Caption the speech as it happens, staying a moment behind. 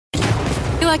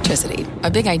Electricity,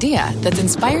 a big idea that's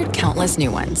inspired countless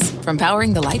new ones. From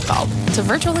powering the light bulb to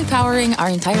virtually powering our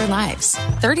entire lives.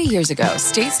 30 years ago,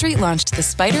 State Street launched the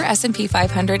Spider S&P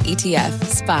 500 ETF,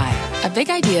 SPY. A big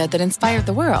idea that inspired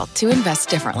the world to invest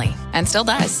differently. And still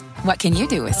does. What can you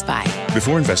do with SPY?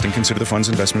 Before investing, consider the fund's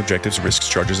investment objectives, risks,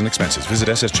 charges, and expenses. Visit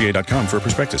ssga.com for a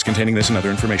prospectus containing this and other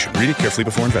information. Read it carefully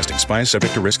before investing. SPY is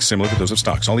subject to risks similar to those of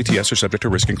stocks. All ETFs are subject to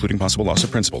risk, including possible loss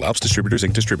of principal. Alps Distributors,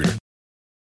 Inc. Distributor.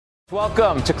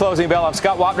 Welcome to Closing Bell. I'm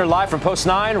Scott Wapner, live from Post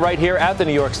 9, right here at the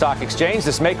New York Stock Exchange.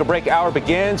 This make-or-break hour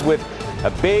begins with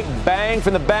a big bang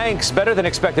from the banks. Better than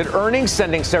expected earnings,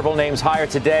 sending several names higher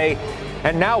today.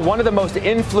 And now one of the most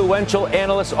influential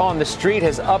analysts on the street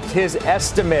has upped his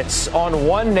estimates on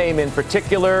one name in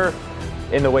particular.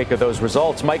 In the wake of those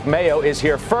results, Mike Mayo is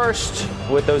here first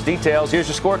with those details. Here's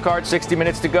your scorecard. 60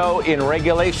 minutes to go in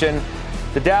regulation.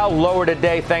 The Dow lower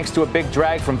today thanks to a big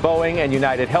drag from Boeing and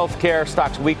United Healthcare.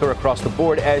 Stocks weaker across the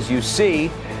board, as you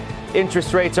see.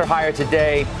 Interest rates are higher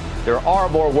today. There are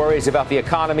more worries about the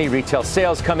economy. Retail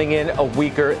sales coming in a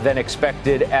weaker than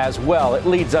expected as well. It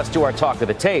leads us to our talk of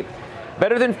the tape.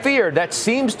 Better than feared. That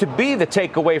seems to be the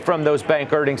takeaway from those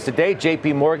bank earnings today.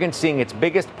 J.P. Morgan seeing its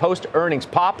biggest post-earnings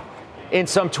pop in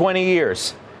some 20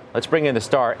 years. Let's bring in the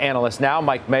star analyst now,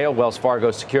 Mike Mayo, Wells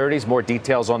Fargo Securities. More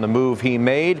details on the move he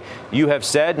made. You have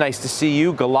said, nice to see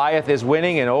you, Goliath is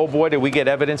winning, and oh boy, did we get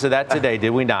evidence of that today, did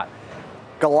we not?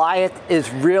 Goliath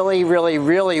is really, really,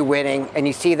 really winning, and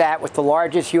you see that with the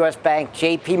largest U.S. bank,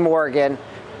 J.P. Morgan,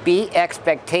 beat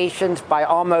expectations by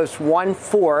almost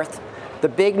 1/4. The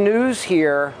big news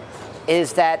here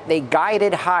is that they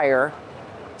guided higher,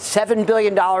 $7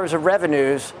 billion of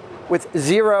revenues with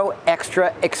zero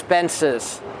extra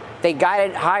expenses. They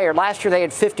guided higher. Last year, they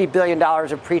had $50 billion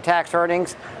of pre-tax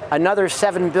earnings, another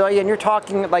 $7 billion. You're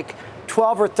talking like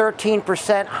 12 or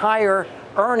 13% higher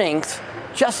earnings,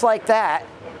 just like that.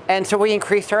 And so we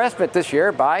increased our estimate this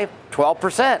year by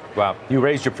 12%. Wow. You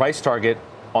raised your price target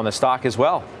on the stock as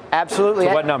well. Absolutely.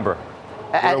 So what number?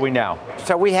 Where are we now?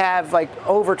 So we have like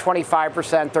over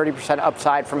 25%, 30%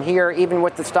 upside from here, even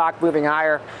with the stock moving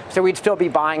higher. So we'd still be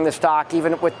buying the stock,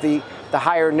 even with the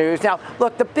higher news. Now,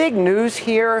 look, the big news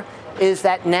here is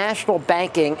that national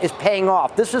banking is paying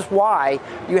off. This is why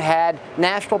you had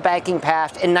national banking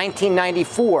passed in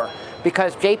 1994,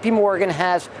 because J.P. Morgan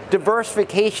has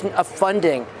diversification of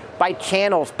funding by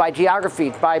channels, by geography,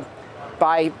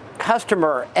 by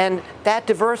customer, and that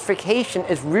diversification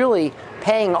is really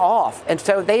paying off. And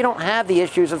so they don't have the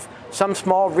issues of some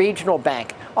small regional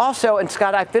bank. Also, and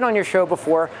Scott, I've been on your show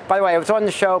before. By the way, I was on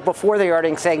the show before the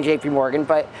earnings saying J.P. Morgan,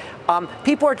 but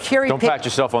people are cherry picking. Don't pat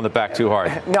yourself on the back too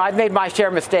hard. No, I've made my share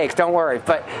of mistakes, don't worry.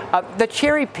 But the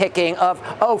cherry picking of,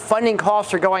 funding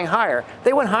costs are going higher.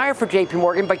 They went higher for J.P.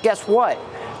 Morgan, but guess what?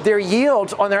 Their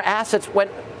yields on their assets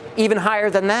went even higher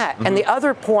than that. Mm-hmm. And the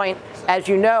other point, as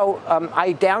you know,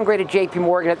 I downgraded J.P.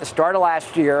 Morgan at the start of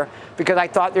last year because I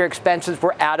thought their expenses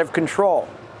were out of control.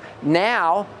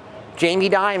 Now, Jamie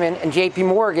Dimon and J.P.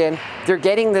 Morgan, they're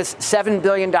getting this $7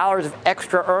 billion of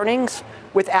extra earnings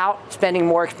without spending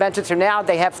more expenses. So now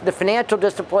they have the financial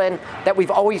discipline that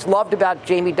we've always loved about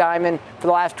Jamie Dimon for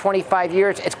the last 25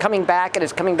 years. It's coming back, and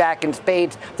it's coming back in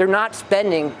spades. They're not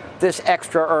spending this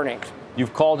extra earnings.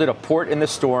 You've called it a port in the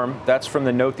storm. That's from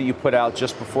the note that you put out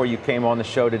just before you came on the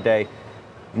show today.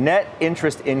 Net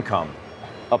interest income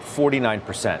up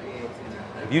 49%.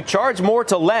 You charge more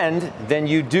to lend than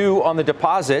you do on the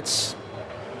deposits.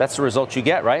 That's the result you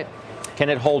get, right? Can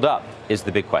it hold up is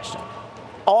the big question.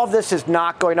 All of this is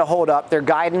not going to hold up. Their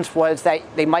guidance was that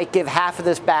they might give half of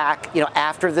this back,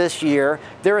 after this year.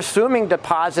 They're assuming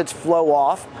deposits flow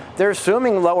off. They're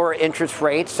assuming lower interest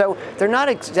rates. So they're not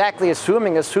exactly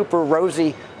assuming a super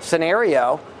rosy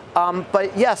scenario.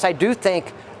 But yes, I do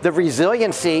think the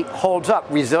resiliency holds up.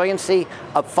 Resiliency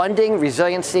of funding,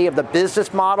 resiliency of the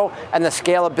business model and the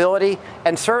scalability,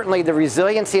 and certainly the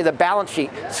resiliency of the balance sheet.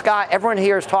 Scott, everyone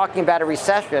here is talking about a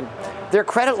recession. Their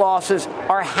credit losses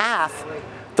are half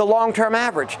the long-term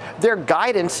average. Their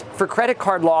guidance for credit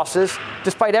card losses,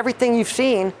 despite everything you've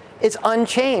seen, is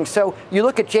unchanged. So you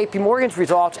look at J.P. Morgan's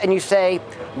results and you say,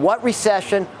 what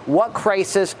recession, what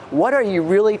crisis, what are you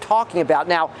really talking about?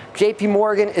 Now, J.P.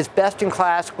 Morgan is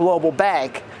best-in-class global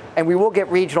bank, and we will get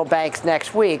regional banks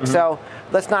next week. Mm-hmm. So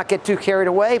let's not get too carried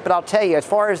away. But I'll tell you, as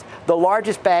far as the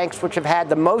largest banks, which have had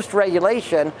the most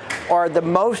regulation, are the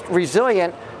most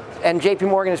resilient, and J.P.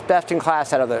 Morgan is best in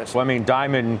class out of those. Well, I mean,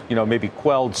 Dimon, maybe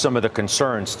quelled some of the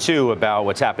concerns, too, about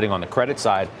what's happening on the credit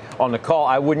side. On the call,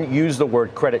 I wouldn't use the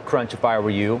word credit crunch if I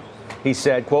were you. He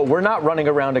said, quote, we're not running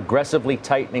around aggressively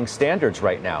tightening standards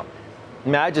right now. I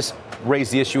mean, I just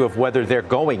raised the issue of whether they're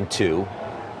going to.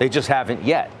 They just haven't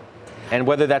yet. and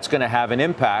whether that's going to have an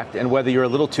impact, and whether you're a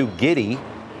little too giddy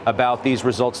about these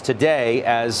results today,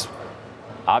 as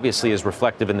obviously is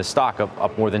reflective in the stock,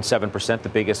 up more than 7%, the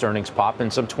biggest earnings pop in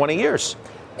some 20 years.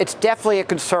 It's definitely a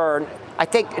concern. I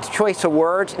think it's choice of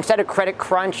words. Instead of credit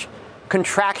crunch,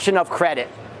 contraction of credit.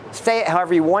 Say it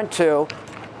however you want to.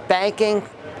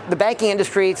 The banking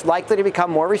industry is likely to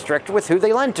become more restricted with who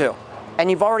they lend to. And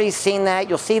you've already seen that.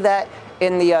 You'll see that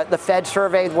in the Fed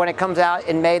survey when it comes out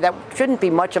in May. That shouldn't be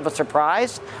much of a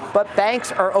surprise. But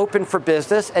banks are open for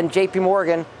business, and JP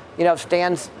Morgan,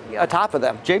 stands atop of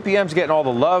them. JPM's getting all the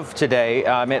love today,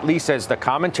 at least as the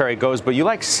commentary goes. But you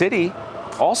like Citi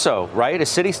also, right? Is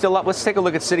Citi still up? Let's take a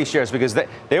look at Citi shares, because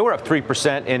they were up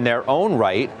 3% in their own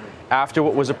right after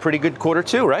what was a pretty good quarter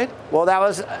too, right? Well, that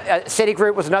was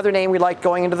Citigroup was another name we liked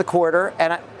going into the quarter,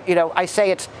 and I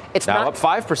say it's now not up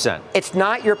 5%. It's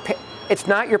not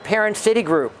your parent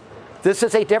Citigroup. This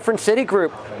is a different Citigroup.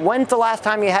 When's the last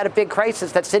time you had a big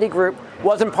crisis that Citigroup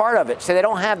wasn't part of it? So they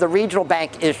don't have the regional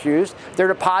bank issues. Their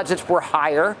deposits were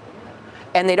higher.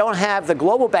 And they don't have the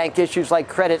global bank issues like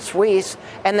Credit Suisse.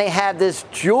 And they have this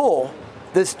jewel,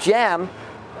 this gem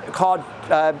called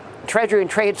Treasury and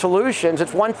Trade Solutions.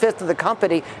 It's 1/5 of the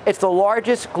company. It's the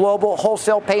largest global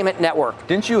wholesale payment network.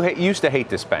 Didn't you used to hate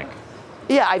this bank?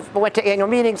 Yeah, I went to annual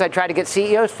meetings. I tried to get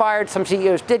CEOs fired. Some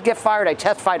CEOs did get fired. I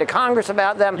testified to Congress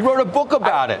about them. You wrote a book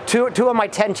about it. Two of my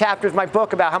 10 chapters of my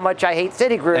book about how much I hate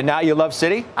Citigroup. And now you love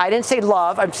Citi? I didn't say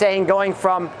love. I'm saying going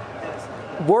from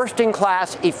worst in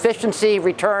class efficiency,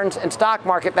 returns, and stock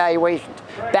market valuations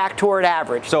back toward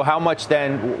average. So how much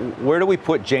then, where do we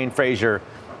put Jane Fraser?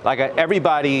 Like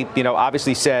everybody,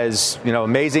 obviously says,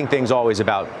 amazing things always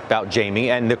about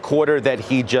Jamie, and the quarter that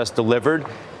he just delivered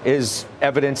is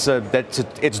evidence that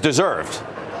it's deserved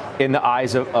in the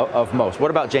eyes of most.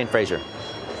 What about Jane Fraser?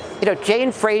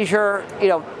 Jane Fraser,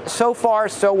 so far,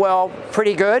 so well,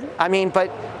 pretty good.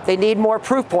 But they need more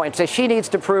proof points. So she needs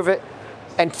to prove it,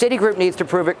 and Citigroup needs to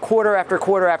prove it quarter after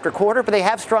quarter after quarter. But they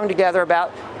have strung together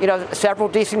about, several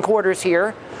decent quarters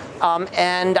here.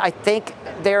 And I think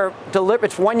they're delivered.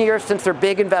 It's 1 year since their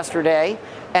big investor day.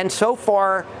 And so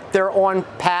far, they're on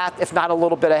path, if not a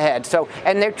little bit ahead.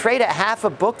 And they trade at half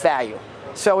of book value.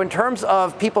 So in terms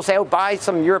of people say, buy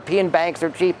some European banks, they're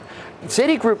cheap.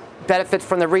 Citigroup benefits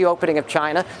from the reopening of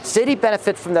China. Citi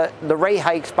benefits from the rate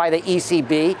hikes by the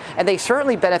ECB. And they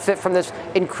certainly benefit from this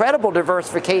incredible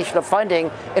diversification of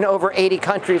funding in over 80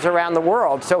 countries around the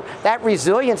world. So that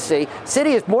resiliency,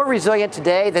 Citi is more resilient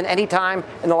today than any time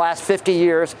in the last 50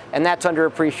 years, and that's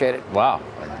underappreciated. Wow.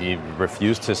 You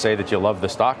refuse to say that you love the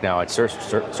stock now. It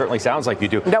certainly sounds like you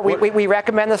do. No, we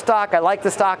recommend the stock. I like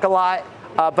the stock a lot.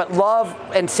 But Love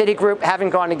and Citigroup haven't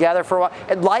gone together for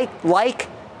a while.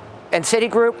 And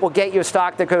Citigroup will get you a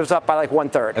stock that goes up by like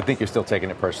 1/3. I think you're still taking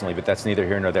it personally, but that's neither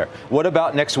here nor there. What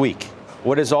about next week?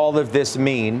 What does all of this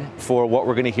mean for what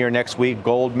we're going to hear next week?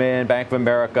 Goldman, Bank of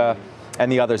America, and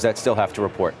the others that still have to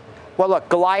report. Well, look,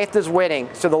 Goliath is winning.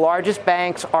 So the largest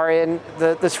banks are in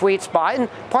the sweet spot. And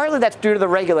partly that's due to the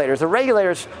regulators. The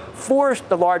regulators forced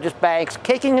the largest banks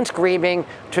kicking and screaming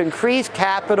to increase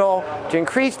capital, to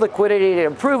increase liquidity, to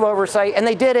improve oversight. And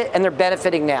they did it, and they're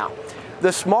benefiting now.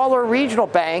 The smaller regional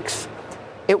banks,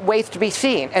 it waits to be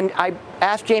seen. And I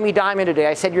asked Jamie Dimon today,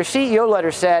 I said, your CEO letter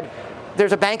said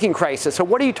there's a banking crisis. So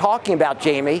what are you talking about,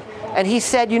 Jamie? And he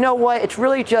said, you know what? It's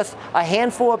really just a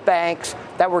handful of banks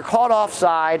that were caught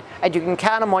offside, and you can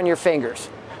count them on your fingers.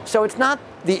 So it's not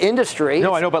the industry.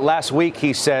 No, I know, but last week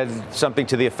he said something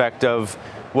to the effect of,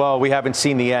 well, we haven't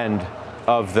seen the end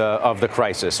of the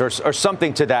crisis, or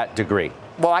something to that degree.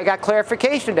 Well, I got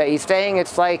clarification today. He's saying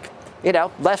it's like,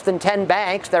 less than 10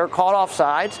 banks that are caught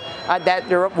offsides, that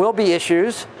there will be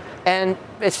issues. And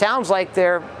it sounds like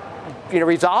they're,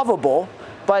 resolvable,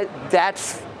 but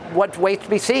that's what waits to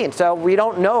be seen. So we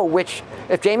don't know which,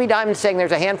 if Jamie Dimon's saying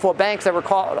there's a handful of banks that were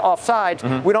caught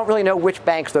offsides, we don't really know which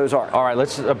banks those are. All right,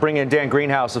 let's bring in Dan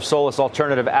Greenhouse of Solus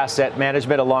Alternative Asset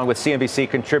Management, along with CNBC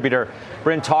contributor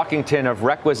Bryn Talkington of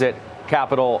Requisite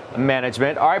Capital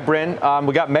Management. All right, Bryn,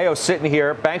 we got Mayo sitting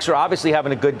here. Banks are obviously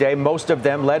having a good day, most of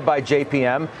them led by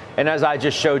JPM. And as I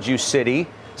just showed you, Citi.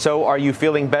 So are you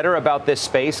feeling better about this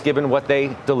space given what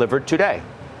they delivered today?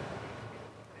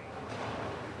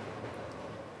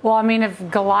 Well,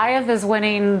 if Goliath is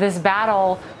winning this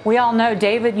battle, we all know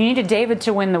David, you needed David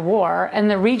to win the war, and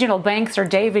the regional banks are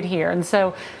David here. And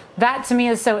so that to me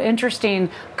is so interesting.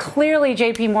 Clearly,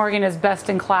 JP Morgan is best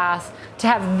in class. To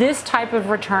have this type of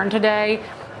return today,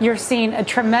 you're seeing a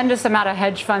tremendous amount of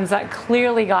hedge funds that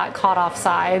clearly got caught off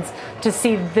sides to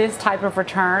see this type of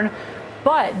return.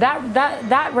 But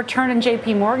that return in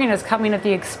JP Morgan is coming at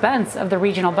the expense of the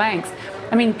regional banks.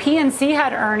 I mean, PNC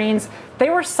had earnings. They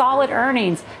were solid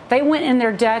earnings. They went in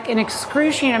their deck in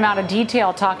excruciating amount of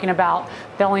detail talking about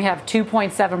they only have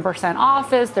 2.7%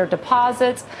 office, their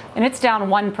deposits, and it's down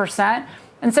 1%.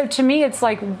 And so to me, it's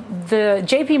like the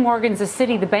JP Morgans, the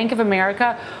Citi, the Bank of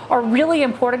America are really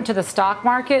important to the stock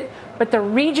market, but the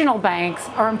regional banks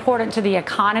are important to the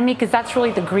economy because that's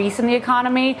really the grease in the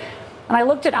economy. And I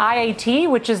looked at IAT,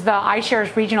 which is the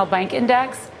iShares Regional Bank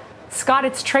Index. Scott,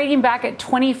 it's trading back at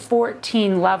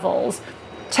 2014 levels.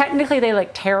 Technically, they look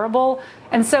terrible.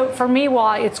 And so for me,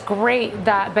 while it's great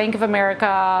that Bank of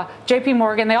America, JP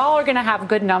Morgan, they all are going to have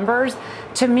good numbers,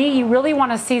 to me, you really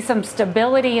want to see some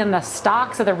stability in the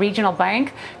stocks of the regional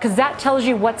bank because that tells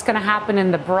you what's going to happen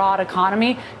in the broad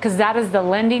economy because that is the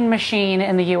lending machine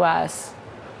in the U.S.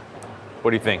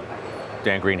 What do you think,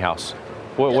 Dan Greenhouse?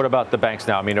 What about the banks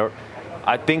now? I mean,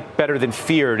 I think better than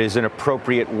feared is an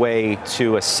appropriate way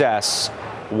to assess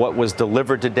what was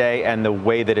delivered today and the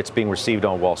way that it's being received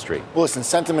on Wall Street. Well, listen,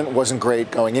 sentiment wasn't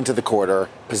great going into the quarter.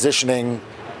 Positioning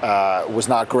was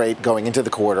not great going into the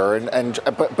quarter.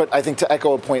 But I think to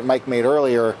echo a point Mike made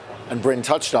earlier and Bryn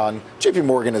touched on, JP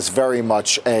Morgan is very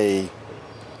much a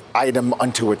item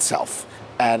unto itself.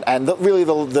 And really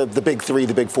the big three,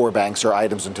 the big four banks are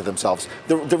items unto themselves.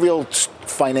 The real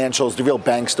financials, the real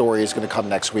bank story is going to come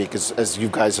next week, as you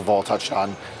guys have all touched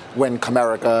on, when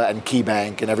Comerica and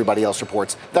KeyBank and everybody else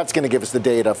reports. That's going to give us the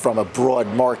data from a broad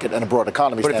market and a broad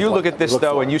economy standpoint. But if you look at this,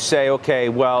 though, and you say, okay,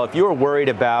 well, if you were worried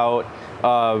about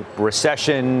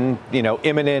recession,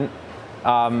 imminent,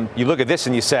 you look at this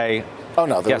and you say, oh,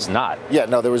 no, guess not. Yeah,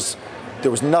 no, there was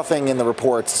nothing in the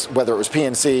reports, whether it was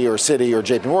PNC or Citi or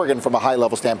JP Morgan, from a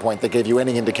high-level standpoint that gave you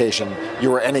any indication you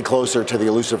were any closer to the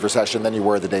elusive recession than you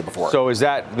were the day before. So is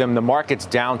that the market's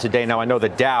down today? Now, I know the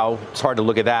Dow, it's hard to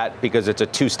look at that because it's a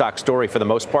two-stock story for the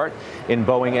most part in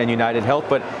Boeing and United Health,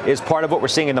 but is part of what we're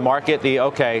seeing in the market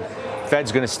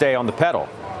Fed's going to stay on the pedal.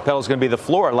 Pedal's going to be the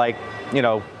floor like,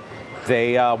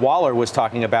 Waller was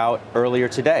talking about earlier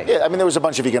today. Yeah, I mean, there was a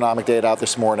bunch of economic data out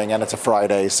this morning, and it's a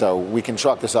Friday, so we can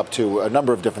chalk this up to a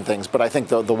number of different things. But I think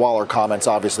the Waller comments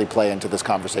obviously play into this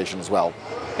conversation as well.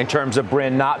 In terms of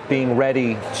Bryn not being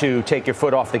ready to take your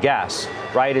foot off the gas,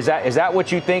 right? Is that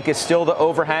what you think is still the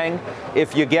overhang?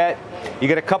 If you get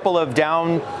a couple of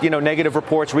down, negative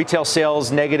reports, retail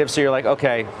sales negative, so you're like,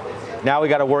 okay, now we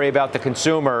got to worry about the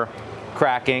consumer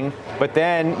cracking, but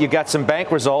then you got some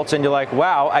bank results and you're like,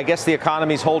 wow, I guess the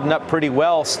economy's holding up pretty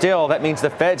well still. That means the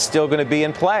Fed's still going to be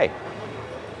in play.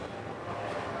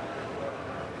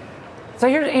 So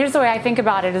here's the way I think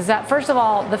about it is that, first of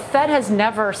all, the Fed has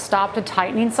never stopped a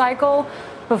tightening cycle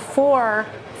before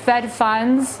Fed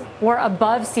funds were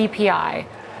above CPI.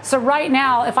 So right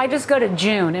now, if I just go to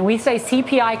June and we say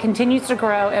CPI continues to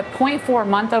grow at 0.4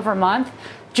 month over month,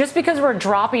 just because we're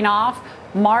dropping off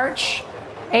March,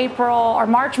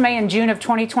 May, and June of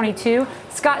 2022,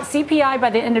 Scott, CPI by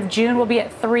the end of June will be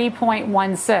at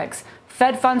 3.16.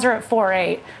 Fed funds are at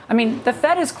 4.8. I mean, the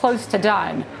Fed is close to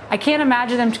done. I can't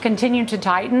imagine them to continue to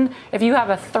tighten. If you have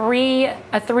a 3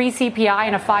 CPI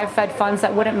and a 5 Fed funds,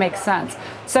 that wouldn't make sense.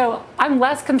 So I'm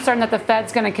less concerned that the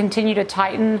Fed's going to continue to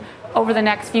tighten over the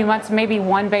next few months, maybe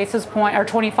 1 basis point or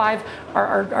 25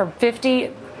 or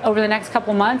 50 over the next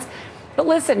couple months. But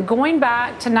listen, going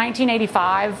back to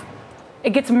 1985,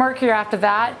 it gets murkier after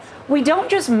that. We don't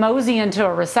just mosey into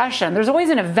a recession. There's always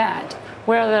an event,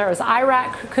 whether there was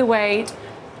Iraq, Kuwait,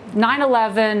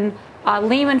 9/11,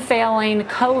 Lehman failing,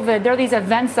 COVID. There are these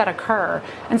events that occur.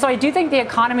 And so I do think the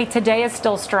economy today is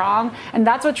still strong. And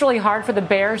that's what's really hard for the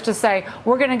bears to say,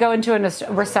 we're going to go into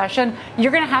a recession.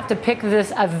 You're going to have to pick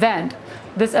this event,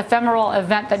 this ephemeral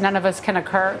event that none of us can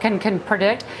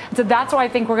predict. And so that's why I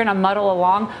think we're going to muddle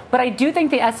along. But I do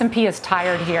think the S&P is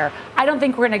tired here. I don't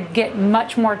think we're going to get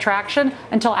much more traction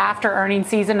until after earnings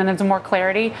season and there's more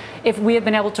clarity. If we have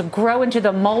been able to grow into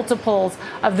the multiples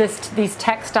of these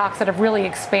tech stocks that have really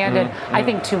expanded, I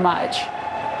think too much.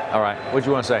 All right. What do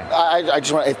you want to say? I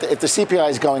just want, if the CPI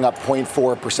is going up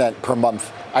 0.4% per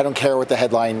month, I don't care what the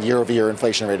headline year-over-year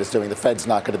inflation rate is doing. The Fed's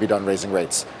not going to be done raising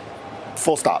rates.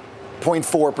 Full stop.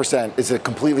 0.4% is a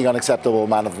completely unacceptable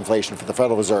amount of inflation for the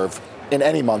Federal Reserve in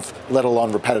any month, let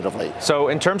alone repetitively. So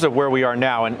in terms of where we are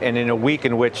now, and in a week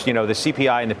in which, the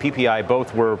CPI and the PPI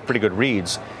both were pretty good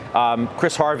reads,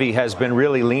 Chris Harvey has been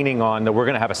really leaning on that we're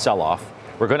going to have a sell-off.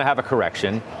 we're going to have a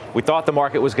correction. We thought the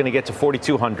market was going to get to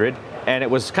 4,200, and it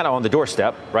was kind of on the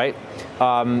doorstep, right?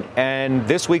 And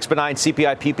this week's benign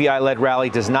CPI, PPI-led rally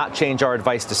does not change our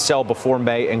advice to sell before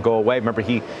May and go away. Remember,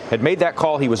 he had made that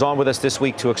call. He was on with us this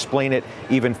week to explain it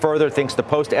even further. Thinks the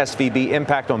post-SVB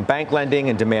impact on bank lending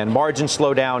and demand margin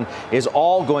slowdown is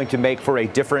all going to make for a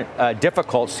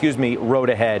difficult road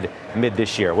ahead mid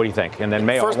this year. What do you think? And then,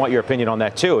 Mayo, I want your opinion on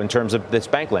that, too, in terms of this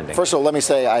bank lending. First of all, let me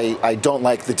say I don't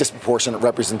like the disproportionate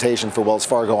representation for Wells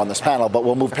Fargo on this panel, but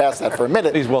we'll move past that for a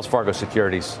minute. These Wells Fargo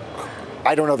securities.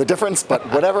 I don't know the difference, but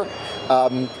whatever.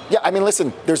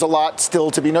 Listen, there's a lot still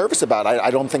to be nervous about.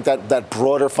 I don't think that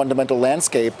broader fundamental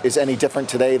landscape is any different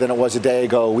today than it was a day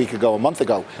ago, a week ago, a month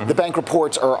ago. Mm-hmm. The bank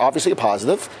reports are obviously a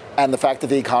positive, and the fact that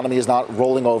the economy is not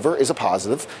rolling over is a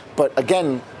positive. But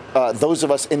again, those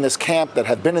of us in this camp that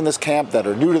have been in this camp, that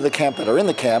are new to the camp, that are in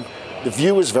the camp, the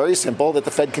view is very simple, that the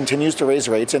Fed continues to raise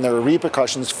rates, and there are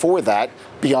repercussions for that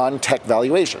beyond tech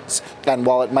valuations. And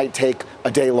while it might take a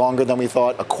day longer than we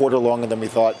thought, a quarter longer than we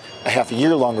thought, a half a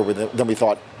year longer than we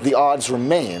thought, the odds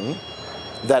remain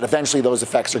that eventually those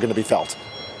effects are going to be felt.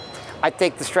 I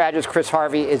think the strategist Chris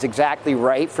Harvey is exactly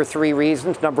right for three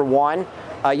reasons. Number one,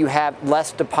 you have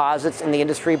less deposits in the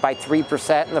industry by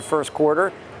 3% in the first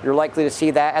quarter. You're likely to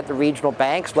see that at the regional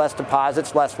banks, less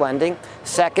deposits, less lending.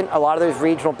 Second, a lot of those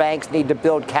regional banks need to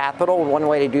build capital. One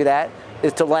way to do that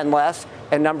is to lend less.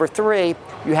 And number three,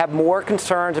 you have more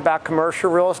concerns about commercial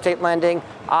real estate lending,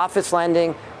 office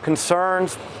lending,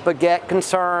 concerns beget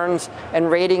concerns,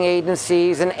 and rating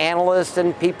agencies and analysts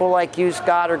and people like you,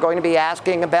 Scott, are going to be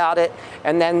asking about it.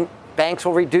 And then banks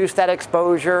will reduce that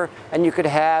exposure, and you could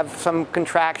have some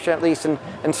contraction, at least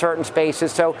in certain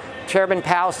spaces. So Chairman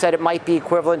Powell said it might be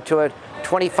equivalent to a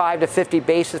 25 to 50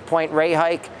 basis point rate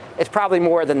hike. It's probably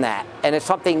more than that, and it's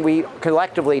something we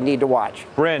collectively need to watch.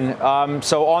 Bryn,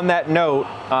 so on that note,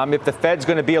 if the Fed's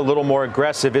going to be a little more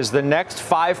aggressive, is the next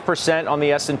 5% on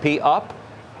the S&P up,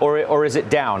 or is it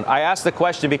down? I asked the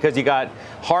question because you got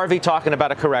Harvey talking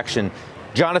about a correction.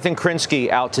 Jonathan Krinsky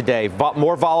out today.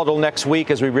 More volatile next week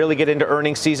as we really get into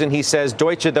earnings season. He says,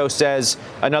 Deutsche, though, says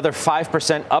another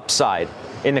 5% upside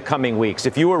in the coming weeks.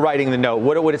 If you were writing the note,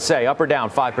 what would it say, up or down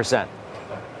 5%?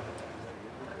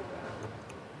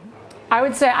 I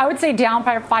would say down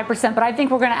by 5%, but I think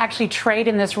we're going to actually trade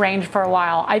in this range for a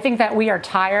while. I think that we are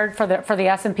tired for the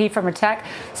S&P from a tech.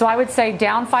 So I would say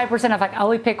down 5% if I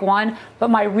only pick one. But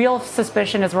my real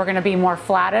suspicion is we're going to be more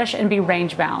flattish and be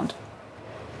range bound.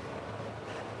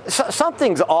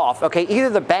 Something's off. Okay, either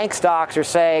the bank stocks are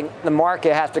saying the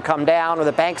market has to come down, or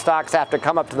the bank stocks have to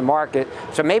come up to the market.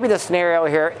 So maybe the scenario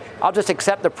here, I'll just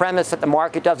accept the premise that the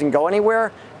market doesn't go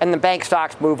anywhere and the bank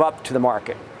stocks move up to the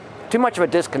market. Too much of a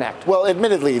disconnect. Well,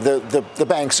 admittedly, the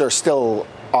banks are still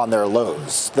on their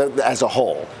lows as a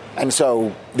whole. And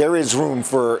so there is room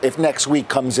for, if next week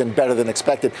comes in better than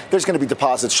expected, there's going to be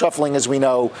deposit shuffling, as we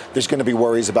know. There's going to be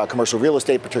worries about commercial real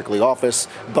estate, particularly office.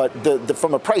 But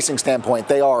from a pricing standpoint,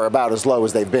 they are about as low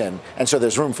as they've been. And so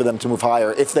there's room for them to move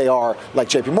higher if they are, like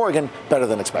JP Morgan, better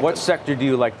than expected. What sector do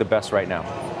you like the best right now?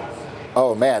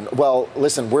 Oh, man. Well,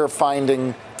 listen, we're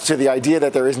finding, to the idea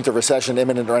that there isn't a recession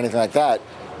imminent or anything like that,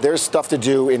 there's stuff to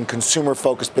do in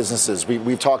consumer-focused businesses.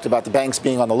 We've talked about the banks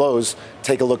being on the lows.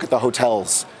 Take a look at the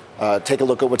hotels. Take a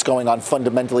look at what's going on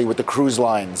fundamentally with the cruise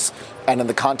lines. And in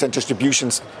the content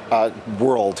distribution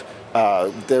world,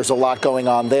 there's a lot going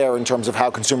on there in terms of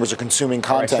how consumers are consuming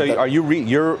content. Right,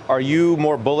 so are you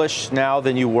more bullish now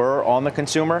than you were on the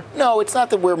consumer? No, it's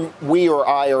not that we or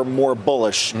I are more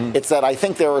bullish. It's that I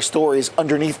think there are stories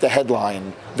underneath the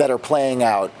headline that are playing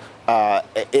out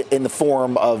in the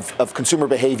form of consumer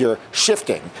behavior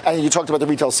shifting. And you talked about the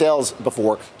retail sales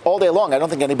before. All day long, I don't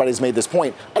think anybody's made this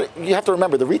point. You have to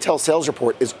remember, the retail sales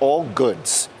report is all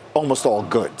goods, almost all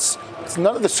goods. It's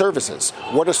none of the services.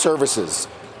 What are services?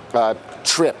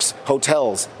 Trips,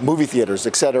 hotels, movie theaters,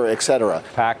 et cetera, et cetera.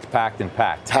 Packed, and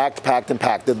packed. Packed, and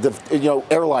packed. The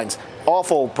airlines,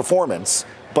 awful performance.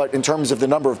 But in terms of the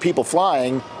number of people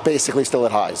flying, basically still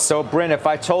at highs. So, Bryn, if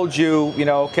I told you,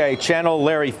 channel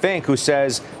Larry Fink, who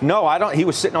says, no, I don't, he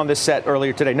was sitting on this set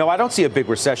earlier today. No, I don't see a big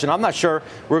recession. I'm not sure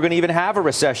we're going to even have a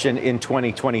recession in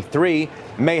 2023.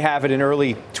 May have it in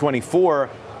early 24.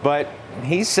 But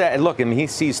he said, look, he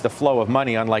sees the flow of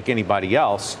money unlike anybody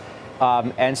else,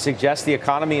 and suggests the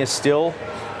economy is still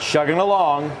chugging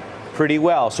along pretty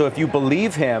well. So if you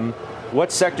believe him,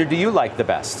 what sector do you like the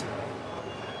best?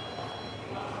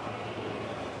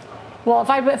 Well,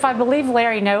 if I believe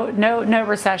Larry, no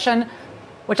recession,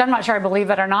 which I'm not sure I believe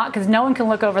that or not, because no one can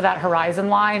look over that horizon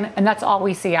line, and that's all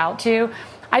we see out to.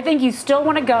 I think you still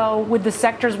want to go with the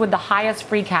sectors with the highest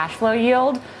free cash flow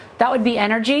yield. That would be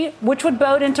energy, which would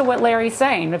bode into what Larry's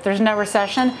saying. If there's no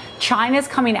recession, China's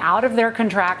coming out of their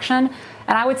contraction.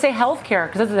 And I would say healthcare,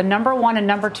 because those are the number 1 and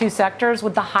number 2 sectors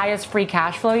with the highest free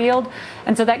cash flow yield.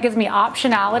 And so that gives me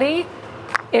optionality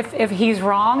if he's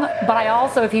wrong. But I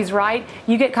also, if he's right,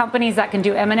 you get companies that can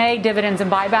do M&A, dividends,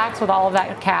 and buybacks with all of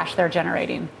that cash they're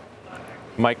generating.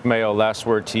 Mike Mayo, last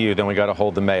word to you, then we got to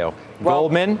hold the Mayo.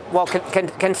 Goldman? Well,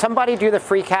 can somebody do the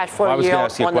free cash flow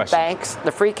yield on the banks?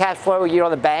 The free cash flow yield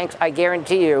on the banks, I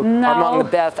guarantee you, are among the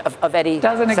best of any.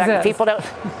 Doesn't exist. People don't.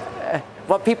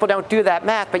 Well, people don't do that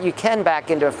math, but you can back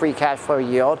into a free cash flow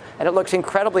yield, and it looks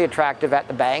incredibly attractive at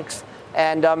the banks.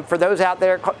 And for those out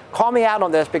there, call me out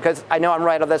on this because I know I'm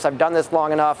right on this. I've done this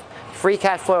long enough. Free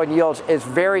cash flow and yields is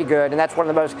very good, and that's one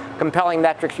of the most compelling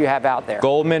metrics you have out there.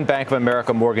 Goldman, Bank of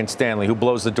America, Morgan Stanley. Who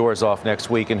blows the doors off next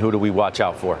week, and who do we watch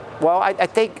out for? Well, I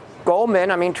think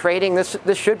Goldman, trading, this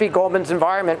should be Goldman's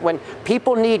environment when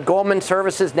people need Goldman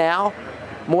services now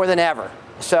more than ever.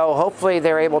 So hopefully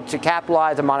they're able to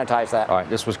capitalize and monetize that. All right,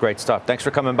 this was great stuff. Thanks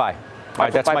for coming by. All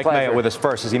right, that's Mike Mayo with us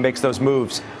first as he makes those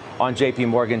moves on JP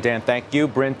Morgan. Dan, thank you.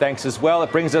 Bryn, thanks as well.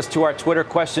 It brings us to our Twitter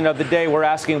question of the day. We're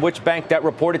asking which bank that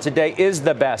reported today is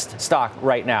the best stock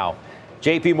right now.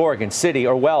 JP Morgan, Citi,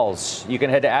 or Wells. You can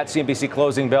head to @CNBC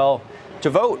Closing Bell to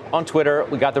vote on Twitter.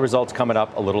 We got the results coming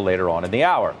up a little later on in the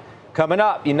hour. Coming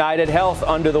up, United Health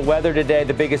under the weather today,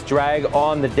 the biggest drag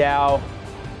on the Dow.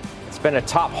 It's been a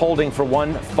top holding for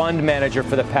one fund manager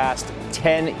for the past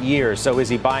 10 years. So is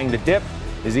he buying the dip?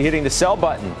 Is he hitting the sell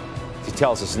button? He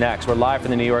tells us next. We're live from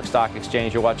the New York Stock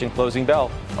Exchange. You're watching Closing Bell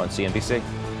on CNBC.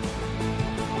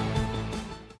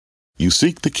 You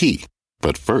seek the key,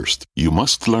 but first, you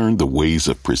must learn the ways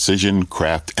of precision,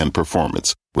 craft, and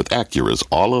performance with Acura's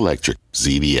all-electric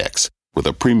ZDX. With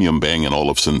a premium Bang &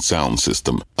 Olufsen sound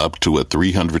system up to a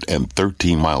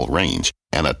 313-mile range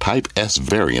and a Type S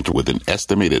variant with an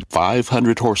estimated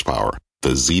 500 horsepower, the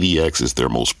ZDX is their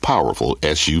most powerful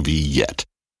SUV yet.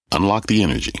 Unlock the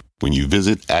energy when you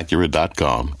visit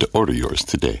Acura.com to order yours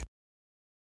today.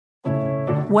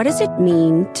 What does it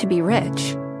mean to be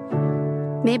rich?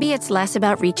 Maybe it's less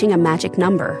about reaching a magic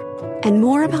number and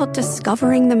more about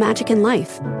discovering the magic in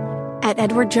life. At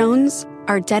Edward Jones,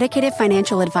 our dedicated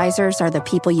financial advisors are the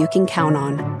people you can count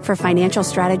on for financial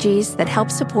strategies that help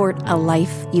support a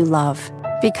life you love.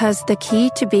 Because the key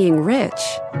to being rich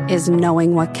is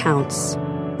knowing what counts.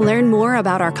 Learn more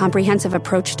about our comprehensive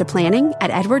approach to planning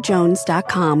at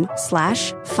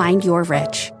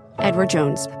edwardjones.com/findyourrich. Edward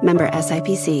Jones, member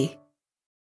SIPC.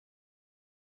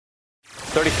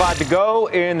 35 to go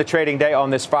in the trading day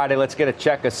on this Friday. Let's get a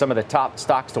check of some of the top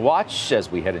stocks to watch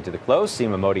as we head into the close.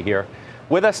 Seema Modi here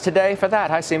with us today for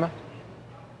that. Hi, Seema.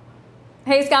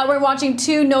 Hey, Scott, we're watching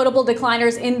two notable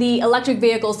decliners in the electric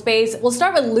vehicle space. We'll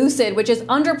start with Lucid, which is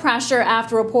under pressure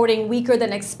after reporting weaker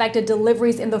than expected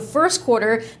deliveries in the first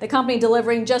quarter. The company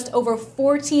delivering just over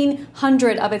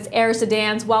 1,400 of its Air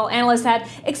sedans, while analysts had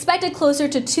expected closer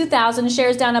to 2,000,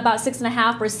 shares down about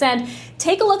 6.5%.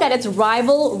 Take a look at its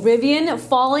rival, Rivian,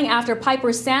 falling after Piper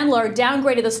Sandler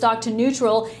downgraded the stock to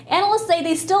neutral. Analysts say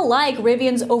they still like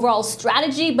Rivian's overall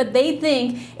strategy, but they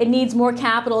think it needs more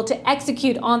capital to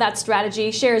execute on that strategy.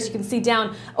 Shares, you can see,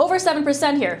 down over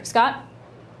 7% here. Scott?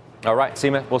 All right,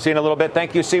 Seema. We'll see you in a little bit.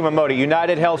 Thank you, Seema Modi.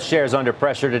 United Health shares under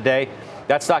pressure today.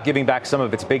 That stock giving back some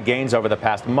of its big gains over the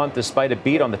past month, despite a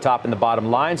beat on the top and the bottom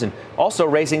lines, and also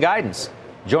raising guidance.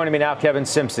 Joining me now, Kevin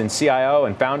Simpson, CIO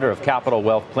and founder of Capital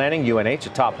Wealth Planning, UNH, a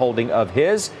top holding of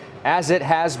his, as it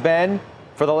has been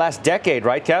for the last decade,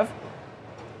 right, Kev?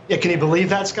 Yeah, can you believe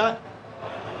that, Scott?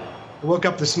 I woke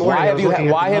up this morning.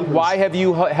 Why have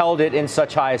you held it in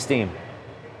such high esteem?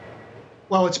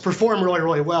 Well, it's performed really,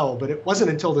 really well, but it wasn't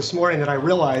until this morning that I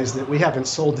realized that we haven't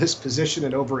sold this position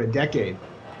in over a decade.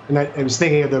 And I was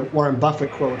thinking of the Warren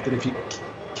Buffett quote that if you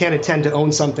can't intend to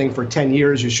own something for 10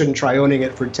 years, you shouldn't try owning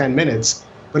it for 10 minutes.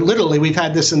 But literally, we've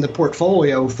had this in the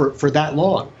portfolio for that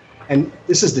long. And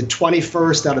this is the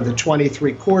 21st out of the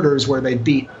 23 quarters where they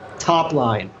beat top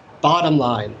line, bottom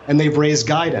line, and they've raised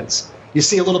guidance. You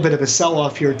see a little bit of a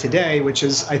sell-off here today, which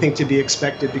is, I think, to be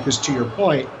expected because, to your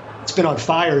point, it's been on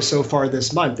fire so far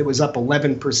this month. It was up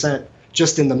 11%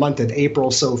 just in the month of April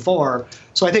so far.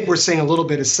 So I think we're seeing a little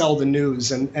bit of sell the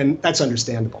news, and that's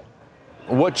understandable.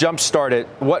 What jump starts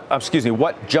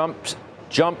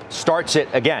it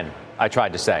again, I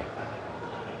tried to say.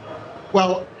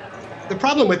 Well, the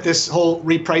problem with this whole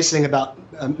repricing about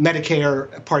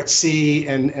Medicare Part C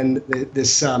and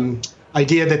this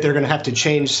idea that they're going to have to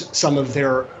change some of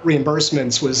their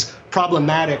reimbursements was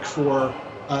problematic for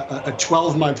a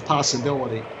 12-month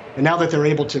possibility. And now that they're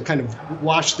able to kind of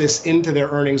wash this into their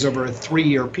earnings over a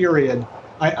 3-year period,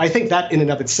 I think that in and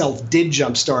of itself did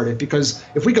jumpstart it, because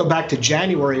if we go back to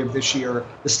January of this year,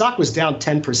 the stock was down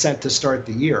 10% to start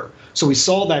the year. So we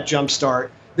saw that jumpstart.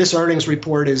 This earnings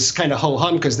report is kind of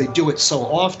ho-hum because they do it so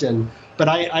often. But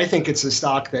I think it's a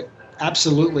stock that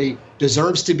absolutely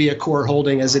deserves to be a core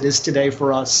holding as it is today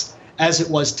for us, as it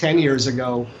was 10 years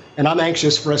ago. And I'm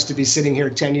anxious for us to be sitting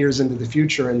here 10 years into the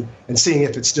future and seeing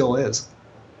if it still is.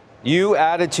 You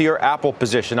added to your Apple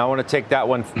position. I want to take that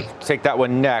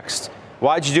one next.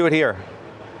 Why'd you do it here?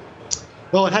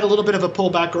 Well, it had a little bit of a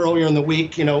pullback earlier in the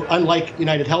week. You know, unlike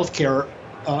United Healthcare,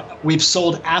 we've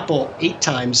sold Apple 8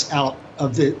 times out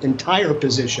of the entire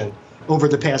position over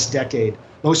the past decade.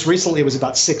 Most recently, it was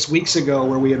about 6 weeks ago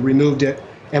where we had removed it,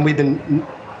 and we've been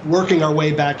working our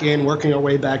way back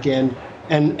in.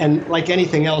 And like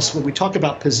anything else, when we talk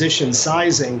about position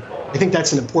sizing, I think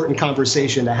that's an important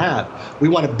conversation to have. We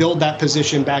want to build that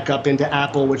position back up into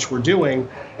Apple, which we're doing.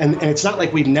 And it's not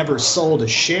like we've never sold a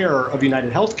share of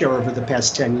United Healthcare over the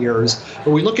past 10 years,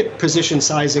 but we look at position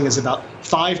sizing as about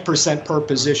 5% per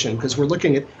position, because we're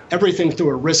looking at everything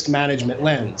through a risk management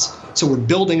lens. So we're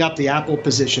building up the Apple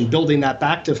position, building that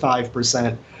back to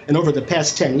 5%. And over the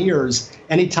past 10 years,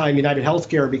 anytime United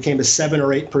Healthcare became a 7 or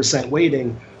 8%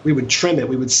 weighting, we would trim it.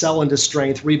 We would sell into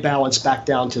strength, rebalance back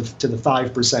down to the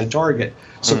 5% target.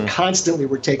 So constantly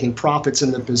we're taking profits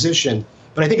in the position.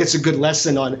 But I think it's a good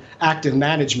lesson on active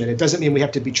management. It doesn't mean we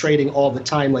have to be trading all the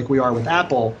time like we are with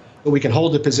Apple, but we can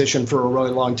hold a position for a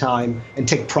really long time and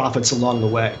take profits along the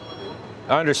way.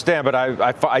 I understand, but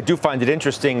I do find it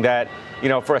interesting that, you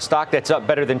know, for a stock that's up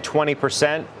better than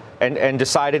 20%, and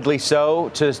decidedly so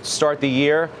to start the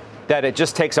year, that it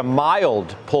just takes a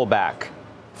mild pullback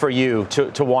for you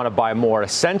to want to buy more,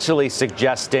 essentially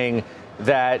suggesting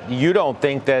that you don't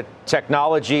think that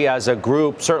technology as a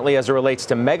group, certainly as it relates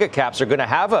to mega caps, are going to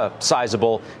have a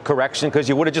sizable correction because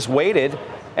you would have just waited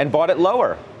and bought it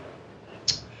lower.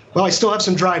 Well, I still have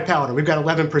some dry powder. We've got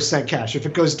 11% cash. If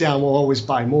it goes down, we'll always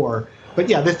buy more. But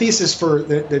yeah, the thesis for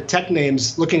the tech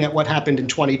names, looking at what happened in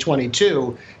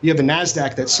 2022, you have a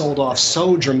NASDAQ that sold off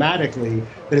so dramatically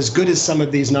that as good as some of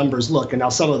these numbers look, and now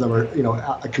some of them are, you know,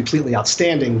 completely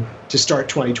outstanding to start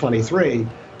 2023,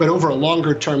 but over a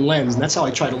longer term lens, and that's how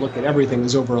I try to look at everything,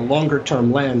 is over a longer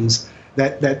term lens,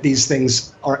 that these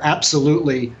things are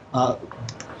absolutely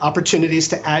opportunities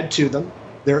to add to them.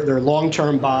 They're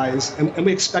long-term buys, and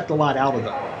we expect a lot out of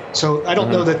them. So I don't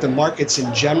know that the markets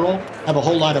in general have a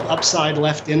whole lot of upside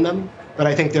left in them, but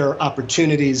I think there are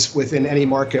opportunities within any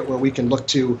market where we can look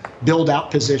to build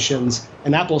out positions.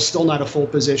 And Apple's still not a full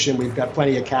position. We've got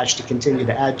plenty of cash to continue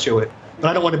to add to it. But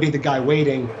I don't want to be the guy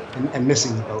waiting and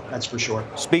missing the boat, that's for sure.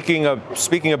 Speaking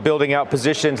of building out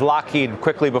positions, Lockheed,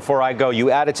 quickly before I go,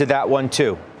 you added to that one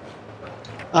too.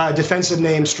 Defensive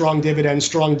name, strong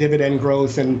dividend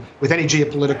growth, and with any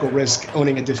geopolitical risk,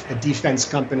 owning a defense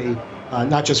company,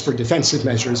 not just for defensive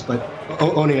measures, but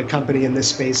owning a company in this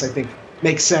space, I think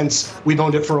makes sense. We've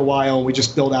owned it for a while, and we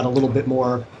just build out a little bit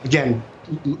more. Again,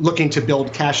 looking to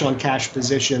build cash-on-cash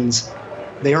positions.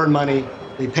 They earn money,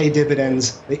 they pay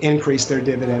dividends, they increase their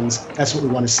dividends. That's what we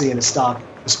want to see in a stock,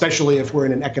 especially if we're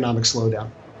in an economic slowdown.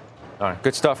 All right,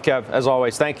 good stuff, Kev. As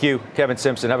always, thank you, Kevin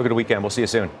Simpson. Have a good weekend. We'll see you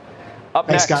soon. Up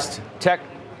Thanks, next, Scott.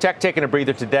 Tech taking a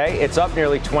breather today. It's up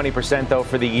nearly 20%, though,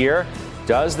 for the year.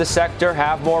 Does the sector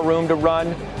have more room to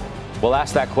run? We'll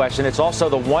ask that question. It's also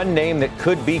the one name that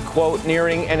could be, quote,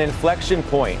 nearing an inflection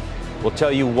point. We'll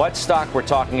tell you what stock we're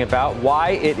talking about, why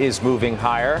it is moving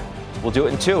higher. We'll do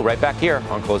it in 2 right back here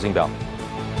on Closing Bell.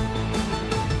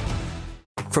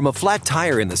 From a flat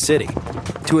tire in the city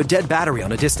to a dead battery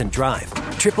on a distant drive,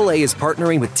 AAA is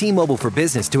partnering with T-Mobile for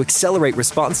Business to accelerate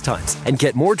response times and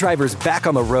get more drivers back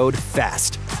on the road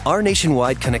fast. Our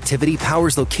nationwide connectivity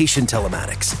powers location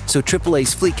telematics, so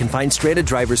AAA's fleet can find stranded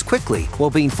drivers quickly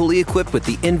while being fully equipped with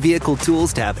the in-vehicle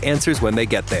tools to have answers when they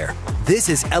get there. This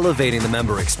is elevating the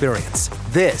member experience.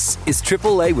 This is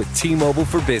AAA with T-Mobile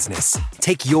for Business.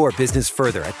 Take your business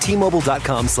further at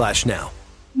T-Mobile.com/now.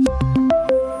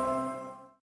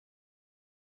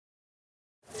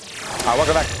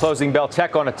 Welcome back to Closing Bell.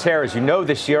 Tech on a tear. As you know,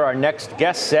 this year, our next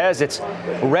guest says its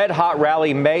red-hot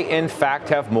rally may, in fact,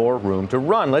 have more room to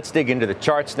run. Let's dig into the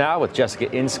charts now with Jessica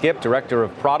Inskip, Director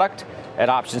of Product at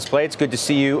Options Play. It's good to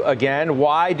see you again.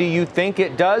 Why do you think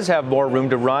it does have more room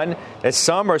to run, as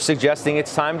some are suggesting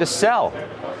it's time to sell?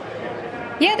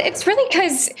 Yeah, it's really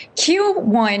because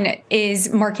Q1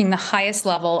 is marking the highest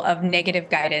level of negative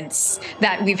guidance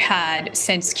that we've had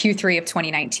since Q3 of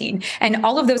 2019. And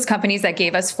all of those companies that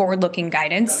gave us forward-looking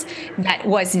guidance that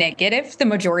was negative, the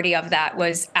majority of that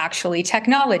was actually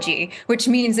technology, which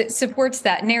means it supports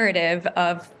that narrative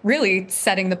of really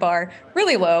setting the bar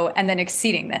really low and then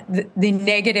exceeding that. The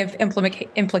negative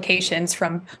implications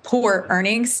from poor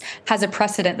earnings has a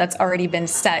precedent that's already been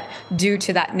set due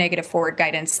to that negative forward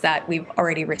guidance that we've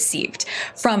already received.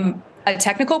 From a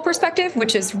technical perspective,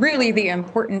 which is really the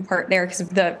important part there because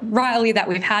of the rally that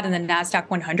we've had in the NASDAQ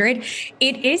 100,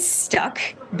 it is stuck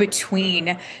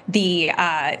between the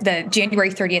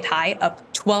January 30th high of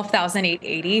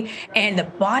 12,880 and the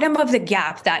bottom of the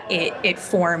gap that it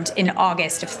formed in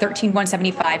August of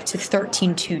 13,175 to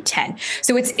 13,210.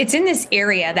 So it's in this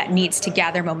area that needs to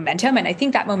gather momentum, and I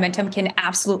think that momentum can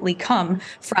absolutely come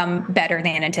from better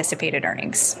than anticipated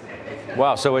earnings.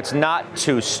 Wow, so it's not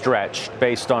too stretched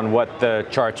based on what the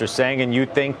charts are saying, and you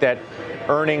think that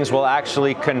earnings will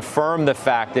actually confirm the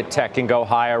fact that tech can go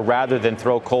higher rather than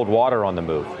throw cold water on the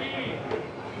move?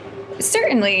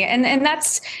 Certainly, and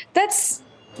that's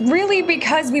really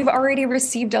because we've already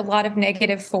received a lot of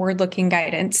negative forward-looking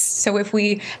guidance. So if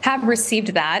we have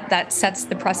received that sets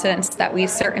the precedence that we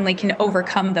certainly can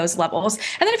overcome those levels.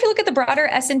 And then if you look at the broader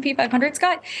S&P 500,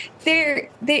 Scott,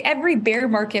 every bear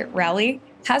market rally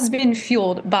has been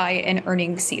fueled by an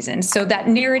earnings season. So that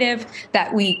narrative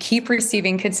that we keep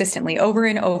receiving consistently over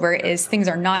and over is things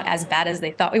are not as bad as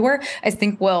they thought we were, I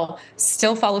think will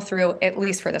still follow through, at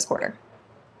least for this quarter.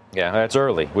 Yeah, that's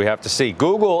early. We have to see.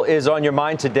 Google is on your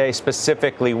mind today,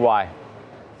 specifically why?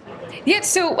 Yeah,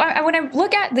 so when I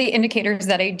look at the indicators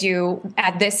that I do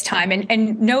at this time,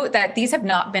 and note that these have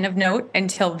not been of note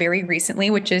until very recently,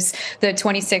 which is the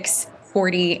 26,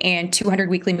 40 and 200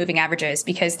 weekly moving averages,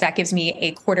 because that gives me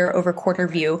a quarter over quarter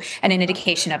view and an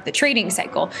indication of the trading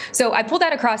cycle. So I pulled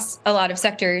that across a lot of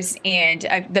sectors,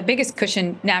 and the biggest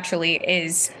cushion naturally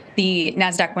is the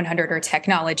NASDAQ 100 or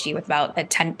technology with about a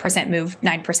 10% move,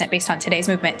 9% based on today's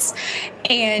movements.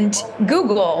 And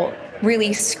Google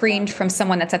really screened from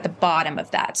someone that's at the bottom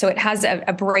of that. So it has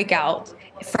a breakout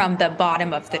from the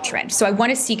bottom of the trend. So I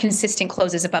want to see consistent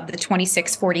closes above the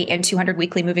 26, 40, and 200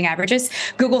 weekly moving averages.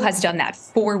 Google has done that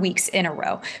 4 weeks in a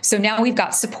row. So now we've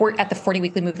got support at the 40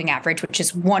 weekly moving average, which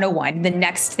is 101. The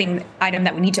next item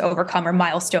that we need to overcome or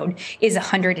milestone is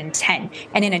 110.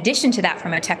 And in addition to that,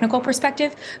 from a technical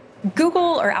perspective,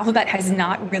 Google or Alphabet has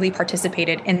not really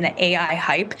participated in the AI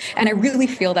hype. And I really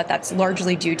feel that that's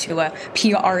largely due to a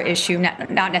PR issue,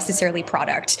 not necessarily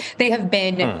product. They have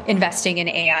been investing in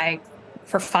AI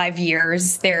for 5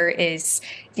 years.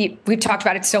 We've talked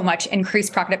about it so much.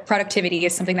 Increased productivity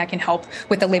is something that can help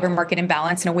with the labor market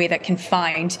imbalance in a way that can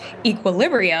find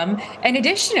equilibrium. And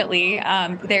additionally,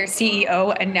 their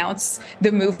CEO announced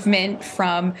the movement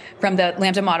from the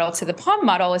Lambda model to the PaLM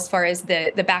model as far as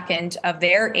the back end of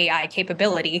their AI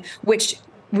capability, which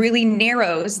really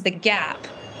narrows the gap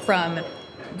from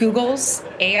Google's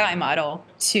AI model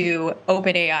to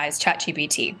OpenAI's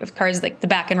ChatGPT. Of course, like the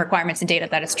backend requirements and data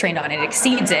that it's trained on, it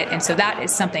exceeds it. And so that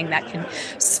is something that can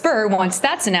spur once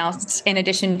that's announced, in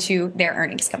addition to their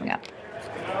earnings coming up.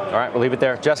 All right, we'll leave it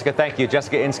there. Jessica, thank you.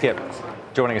 Jessica Inskip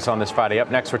joining us on this Friday.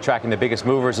 Up next, we're tracking the biggest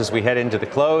movers as we head into the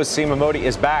close. Seema Modi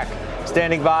is back,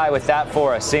 standing by with that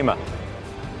for us. Seema.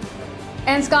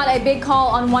 And Scott, a big call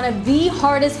on one of the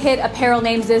hardest hit apparel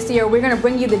names this year. We're going to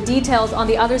bring you the details on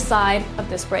the other side of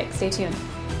this break. Stay tuned.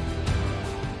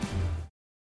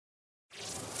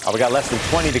 We got less than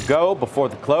 20 to go before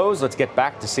the close. Let's get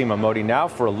back to Seema Modi now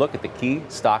for a look at the key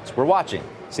stocks we're watching.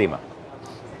 Seema.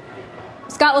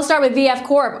 Scott, we'll start with VF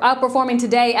Corp, outperforming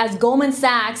today as Goldman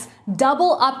Sachs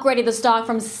double upgraded the stock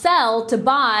from sell to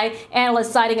buy.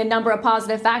 Analysts citing a number of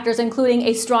positive factors, including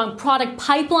a strong product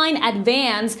pipeline at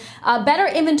Vans, better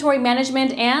inventory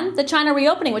management, and the China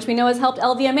reopening, which we know has helped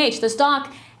LVMH. The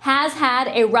stock has had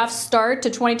a rough start to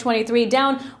 2023,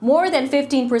 down more than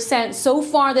 15% so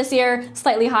far this year,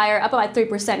 slightly higher, up about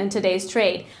 3% in today's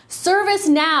trade.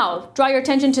 ServiceNow, draw your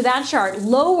attention to that chart,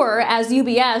 lower as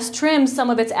UBS trims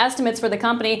some of its estimates for the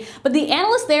company, but the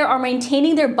analysts there are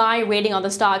maintaining their buy rating on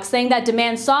the stock, saying that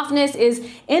demand softness is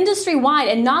industry-wide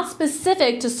and not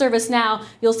specific to ServiceNow.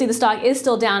 You'll see the stock is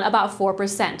still down about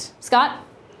 4%. Scott?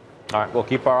 All right, we'll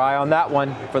keep our eye on that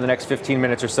one for the next 15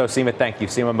 minutes or so. Seema, thank you.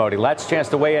 Seema Modi. Last chance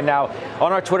to weigh in now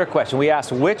on our Twitter question. We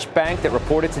asked which bank that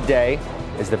reported today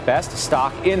is the best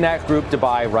stock in that group to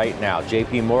buy right now,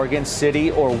 JP Morgan,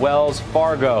 Citi, or Wells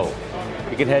Fargo.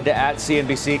 You can head to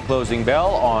 @CNBC Closing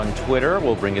Bell on Twitter.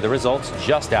 We'll bring you the results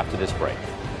just after this break.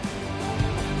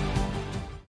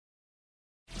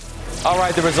 All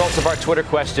right, the results of our Twitter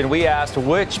question. We asked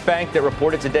which bank that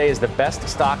reported today is the best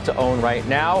stock to own right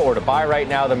now or to buy right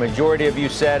now. The majority of you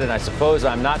said, and I suppose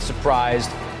I'm not surprised,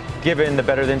 given the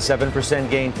better than 7%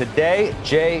 gain today,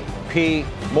 J.P.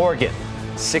 Morgan,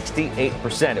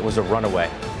 68%. It was a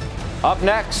runaway. Up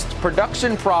next,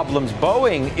 production problems.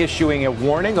 Boeing issuing a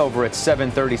warning over its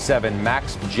 737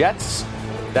 MAX jets.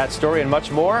 That story and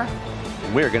much more.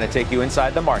 We're going to take you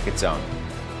inside the market zone.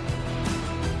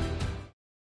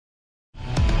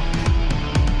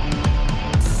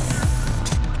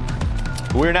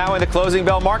 We're now in the closing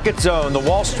bell market zone. The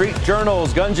Wall Street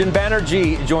Journal's Gunjan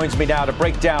Banerjee joins me now to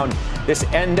break down this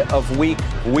end of week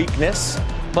weakness.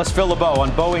 Plus Phil LeBeau on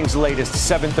Boeing's latest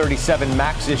 737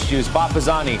 MAX issues. Bob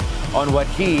Pisani on what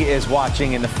he is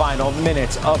watching in the final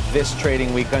minutes of this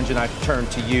trading week. Gunjan, I turn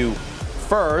to you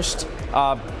first.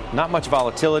 Not much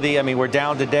volatility. I mean, we're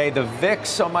down today. The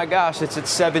VIX, oh my gosh, it's at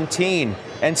 17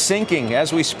 and sinking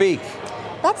as we speak.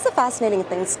 That's the fascinating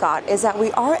thing, Scott, is that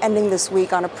we are ending this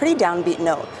week on a pretty downbeat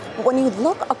note. But when you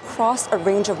look across a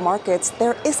range of markets,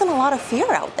 there isn't a lot of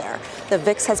fear out there. The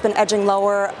VIX has been edging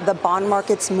lower. The bond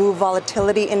market's MOVE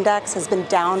Volatility Index has been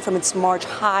down from its March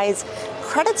highs.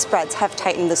 Credit spreads have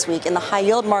tightened this week in the high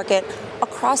yield market.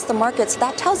 Across the markets,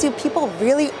 that tells you people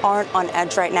really aren't on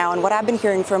edge right now. And what I've been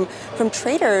hearing from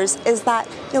traders is that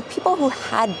people who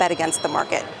had bet against the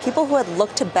market, people who had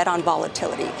looked to bet on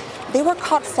volatility, they were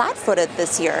caught flat-footed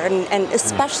this year, and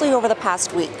especially over the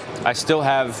past week. I still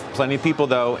have plenty of people,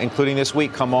 though, including this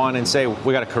week, come on and say,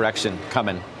 we got a correction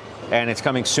coming. And it's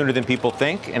coming sooner than people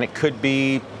think, and it could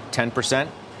be 10%,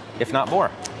 if not more.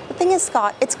 The thing is,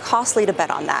 Scott, it's costly to bet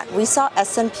on that. We saw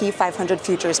S&P 500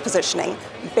 futures positioning.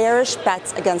 Bearish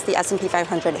bets against the S&P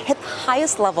 500 hit the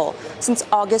highest level since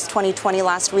August 2020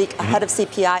 last week, ahead of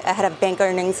CPI, ahead of bank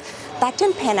earnings. That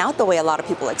didn't pan out the way a lot of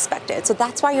people expected. So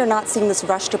that's why you're not seeing this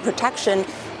rush to protection,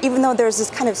 even though there's this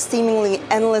kind of seemingly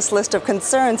endless list of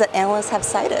concerns that analysts have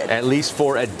cited. At least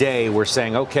for a day, we're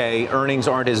saying, okay, earnings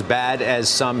aren't as bad as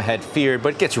some had feared,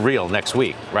 but it gets real next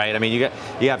week, right? I mean,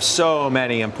 you have so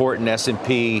many important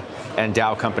S&P and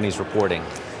Dow companies reporting.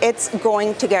 It's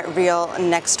going to get real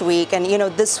next week. And,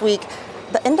 this week,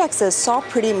 the indexes saw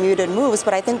pretty muted moves,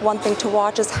 but I think one thing to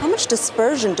watch is how much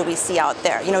dispersion do we see out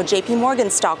there? JP Morgan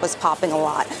stock was popping a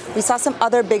lot. We saw some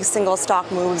other big single stock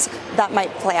moves that might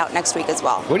play out next week as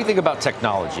well. What do you think about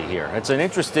technology here? It's an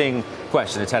interesting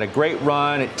question. It's had a great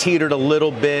run. It teetered a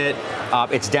little bit.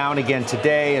 It's down again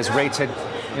today as rates had,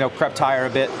 crept higher a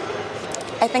bit.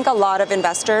 I think a lot of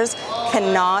investors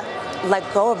cannot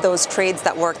let go of those trades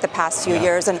that worked the past few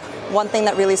years. And one thing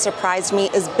that really surprised me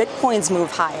is Bitcoin's move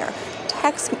higher.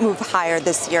 Tech's move higher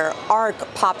this year. ARK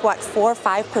popped, 4 or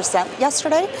 5%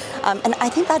 yesterday? And I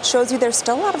think that shows you there's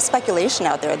still a lot of speculation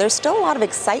out there. There's still a lot of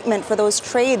excitement for those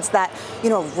trades that,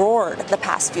 roared the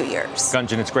past few years.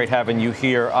 Gunjan, it's great having you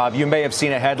here. You may have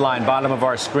seen a headline, bottom of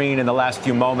our screen in the last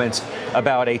few moments,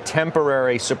 about a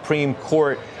temporary Supreme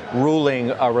Court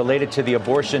ruling related to the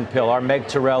abortion pill. Our Meg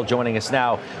Terrell joining us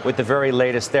now with the very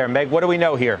latest there. Meg, what do we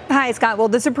know here? Hi, Scott. Well,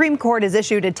 the Supreme Court has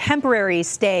issued a temporary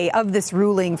stay of this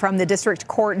ruling from the district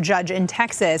court judge in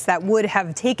Texas that would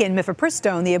have taken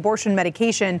mifepristone, the abortion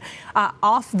medication,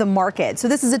 off the market. So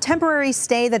this is a temporary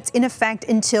stay that's in effect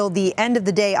until the end of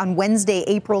the day on Wednesday,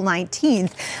 April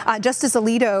 19th. Justice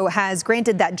Alito has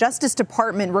granted that Justice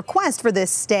Department request for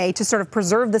this stay to sort of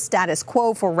preserve the status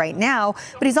quo for right now,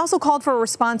 but he's also called for a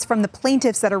response from the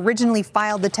plaintiffs that originally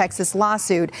filed the Texas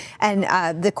lawsuit. And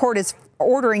the court is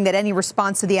ordering that any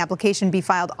response to the application be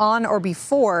filed on or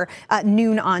before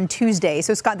noon on Tuesday.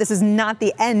 So, Scott, this is not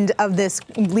the end of this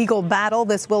legal battle.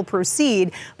 This will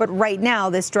proceed. But right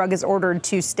now, this drug is ordered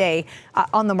to stay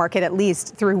on the market at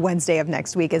least through Wednesday of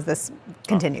next week as this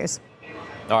continues.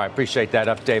 All right, appreciate that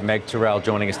update. Meg Terrell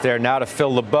joining us there. Now to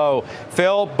Phil LeBeau.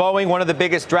 Phil, Boeing, one of the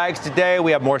biggest drags today.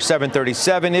 We have more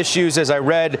 737 issues, as I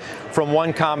read from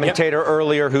one commentator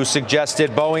earlier who suggested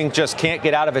Boeing just can't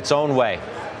get out of its own way.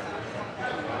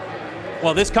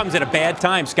 Well, this comes at a bad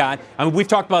time, Scott. I mean, we've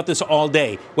talked about this all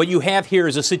day. What you have here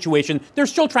is a situation, they're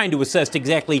still trying to assess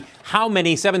exactly how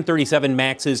many 737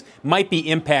 MAXs might be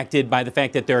impacted by the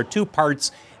fact that there are two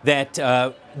parts that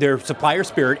their supplier,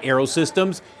 Spirit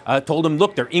Aerosystems, told them,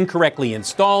 look, they're incorrectly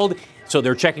installed. So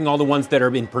they're checking all the ones that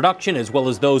are in production as well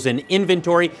as those in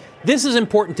inventory. This is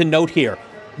important to note here.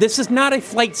 This is not a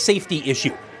flight safety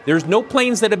issue. There's no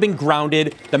planes that have been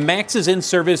grounded. The MAXs in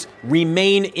service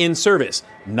remain in service.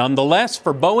 Nonetheless,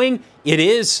 for Boeing, it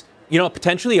is,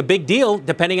 potentially a big deal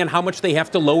depending on how much they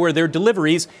have to lower their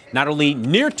deliveries, not only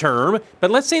near term, but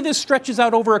let's say this stretches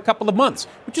out over a couple of months,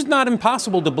 which is not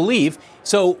impossible to believe.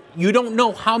 So you don't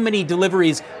know how many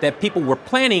deliveries that people were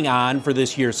planning on for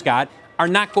this year, Scott, are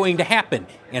not going to happen.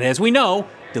 And as we know,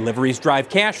 deliveries drive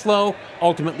cash flow,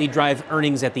 ultimately drive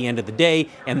earnings at the end of the day,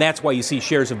 and that's why you see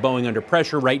shares of Boeing under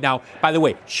pressure right now. By the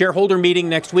way, shareholder meeting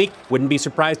next week. Wouldn't be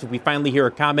surprised if we finally hear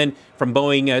a comment from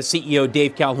Boeing CEO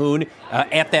Dave Calhoun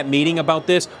at that meeting about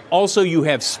this. Also, you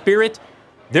have Spirit.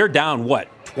 They're down,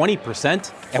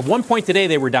 20%? At one point today,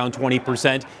 they were down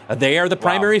 20%. They are the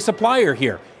primary supplier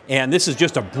here. And this is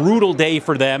just a brutal day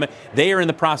for them. They are in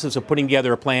the process of putting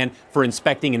together a plan for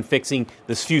inspecting and fixing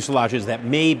the fuselages that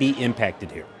may be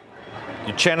impacted here.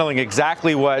 You're channeling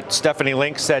exactly what Stephanie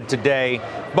Link said today,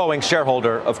 Boeing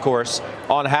shareholder, of course,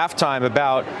 on halftime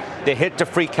about the hit to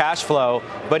free cash flow.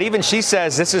 But even she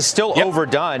says this is still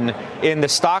overdone in the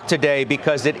stock today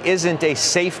because it isn't a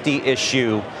safety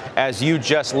issue, as you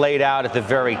just laid out at the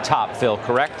very top, Phil,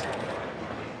 correct?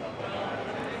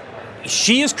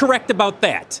 She is correct about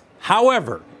that.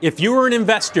 However, if you were an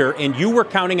investor and you were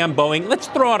counting on Boeing, let's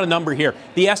throw out a number here.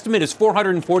 The estimate is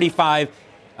 445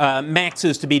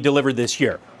 MAXs to be delivered this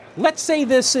year. Let's say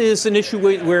this is an issue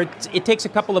where it takes a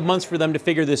couple of months for them to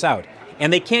figure this out,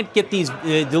 and they can't get these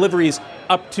deliveries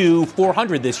up to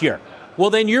 400 this year. Well,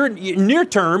 then near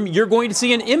term, you're going to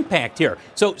see an impact here.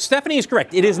 So Stephanie is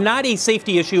correct. It is not a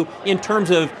safety issue in terms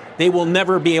of they will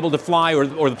never be able to fly or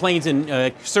the planes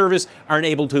in service aren't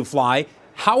able to fly.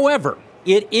 However,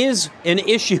 it is an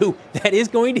issue that is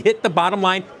going to hit the bottom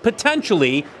line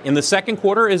potentially in the second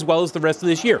quarter as well as the rest of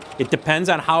this year. It depends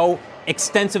on how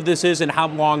extensive this is and how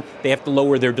long they have to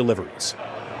lower their deliveries.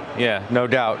 Yeah, no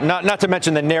doubt. Not to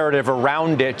mention the narrative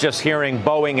around it, just hearing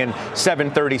Boeing and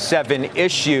 737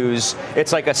 issues.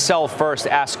 It's like a sell first,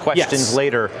 ask questions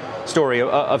later story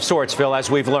of sorts, Phil, as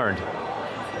we've learned.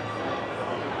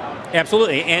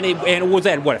 Absolutely. And it was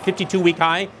at, a 52-week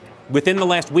high within the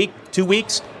last week, 2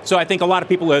 weeks? So I think a lot of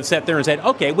people have sat there and said,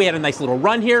 okay, we had a nice little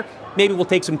run here. Maybe we'll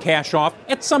take some cash off.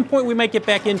 At some point, we might get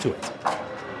back into it.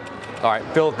 All right,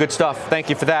 Phil, good stuff. Thank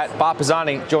you for that. Bob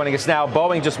Pisani joining us now.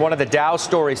 Boeing, just one of the Dow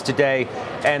stories today,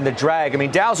 and the drag. I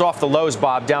mean, Dow's off the lows,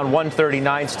 Bob, down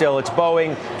 139 still. It's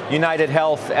Boeing, United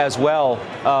Health as well.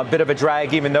 A bit of a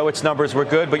drag, even though its numbers were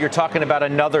good. But you're talking about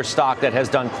another stock that has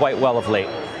done quite well of late.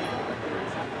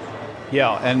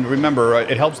 Yeah, and remember,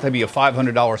 it helps to be a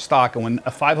 $500 stock. And when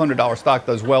a $500 stock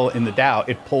does well in the Dow,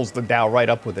 it pulls the Dow right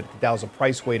up with it. The Dow's a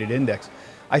price-weighted index.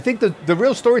 I think the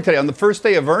real story today, on the first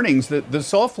day of earnings, the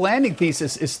soft landing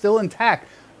thesis is still intact.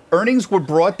 Earnings were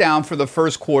brought down for the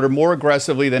first quarter more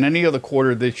aggressively than any other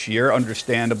quarter this year,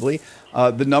 understandably.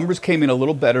 The numbers came in a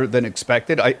little better than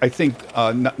expected. I think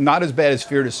not as bad as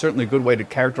feared is certainly a good way to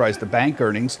characterize the bank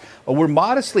earnings. We're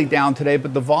modestly down today,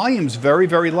 but the volume's very,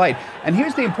 very light. And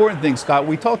here's the important thing, Scott.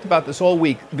 We talked about this all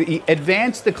week. The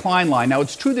advanced decline line. Now,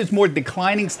 it's true there's more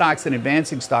declining stocks than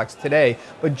advancing stocks today,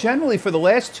 but generally for the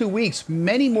last 2 weeks,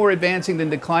 many more advancing than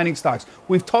declining stocks.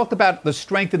 We've talked about the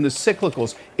strength in the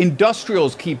cyclicals.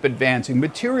 Industrials keep advancing.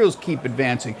 Materials keep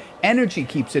advancing. Energy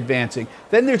keeps advancing.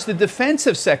 Then there's the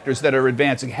defensive sectors that are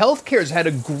advancing. Healthcare's had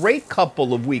a great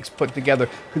couple of weeks put together.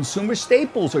 Consumer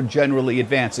staples are generally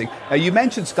advancing. Now, you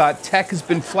mentioned, Scott, tech has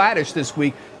been flattish this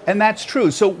week, and that's true.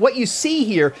 So what you see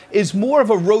here is more of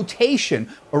a rotation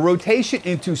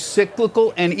into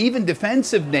cyclical and even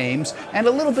defensive names, and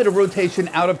a little bit of rotation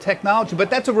out of technology.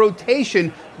 But that's a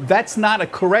rotation. That's not a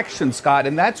correction, Scott,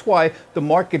 and that's why the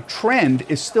market trend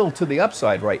is still to the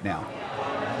upside right now.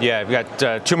 Yeah, we've got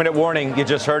 2-minute warning. You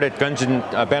just heard it. Gunjan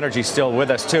Banerjee's still with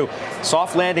us, too.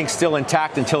 Soft landing still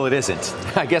intact until it isn't.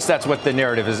 I guess that's what the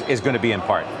narrative is going to be in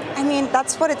part. I mean,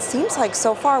 that's what it seems like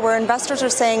so far, where investors are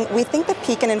saying we think the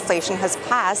peak in inflation has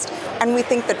passed and we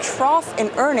think the trough in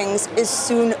earnings is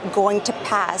soon going to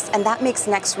pass. And that makes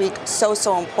next week so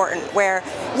important, where,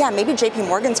 yeah, maybe JP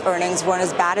Morgan's earnings weren't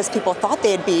as bad as people thought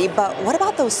they'd be. But what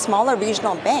about those smaller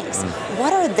regional banks?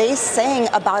 What are they saying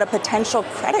about a potential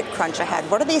credit crunch ahead?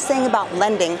 What are they saying about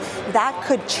lending that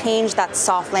could change that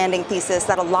soft landing thesis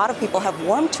that a lot of people have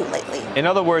warmed to lately? In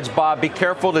other words, Bob, be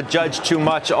careful to judge too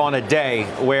much on a day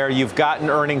where you've gotten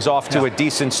earnings off to a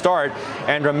decent start.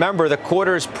 And remember, the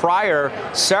quarters prior,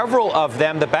 several of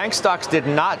them, the bank stocks did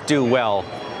not do well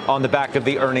on the back of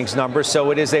the earnings numbers.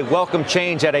 So it is a welcome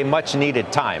change at a much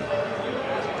needed time.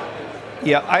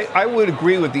 Yeah, I would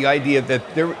agree with the idea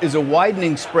that there is a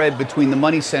widening spread between the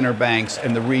money center banks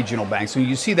and the regional banks. And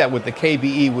you see that with the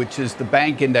KBE, which is the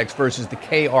bank index, versus the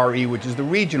KRE, which is the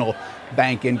regional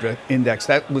bank index.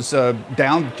 That was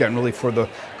down generally for the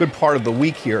good part of the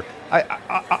week here.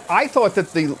 I thought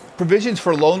that the provisions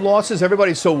for loan losses,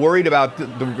 everybody's so worried about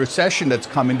the recession that's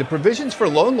coming. The provisions for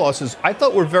loan losses, I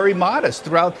thought, were very modest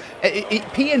throughout.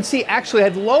 PNC actually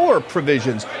had lower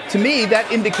provisions. To me,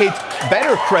 that indicates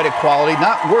better credit quality,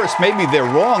 not worse. Maybe they're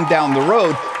wrong down the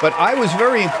road, but I was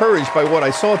very encouraged by what I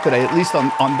saw today, at least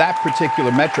on that particular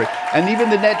metric. And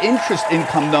even the net interest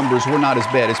income numbers were not as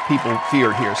bad as people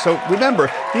feared here. So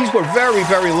remember, these were very,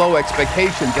 very low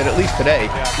expectations, and at least today,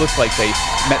 looks like they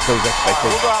met those expectations.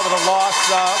 We'll go out with a loss,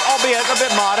 albeit a bit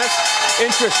modest.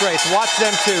 Interest rates, watch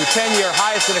them too. 10-year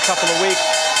highest in a couple of weeks.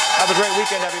 Have a great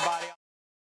weekend, everybody.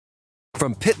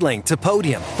 From pit lane to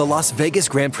podium, the Las Vegas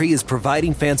Grand Prix is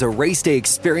providing fans a race day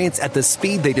experience at the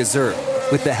speed they deserve.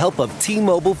 With the help of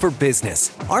T-Mobile for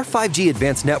Business, our 5G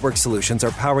advanced network solutions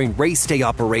are powering race day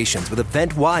operations with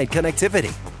event-wide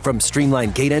connectivity. From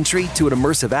streamlined gate entry to an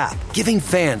immersive app, giving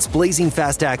fans blazing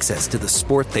fast access to the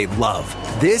sport they love.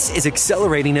 This is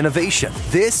accelerating innovation.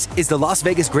 This is the Las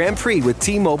Vegas Grand Prix with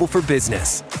T-Mobile for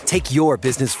Business. Take your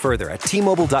business further at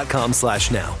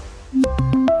T-Mobile.com/now.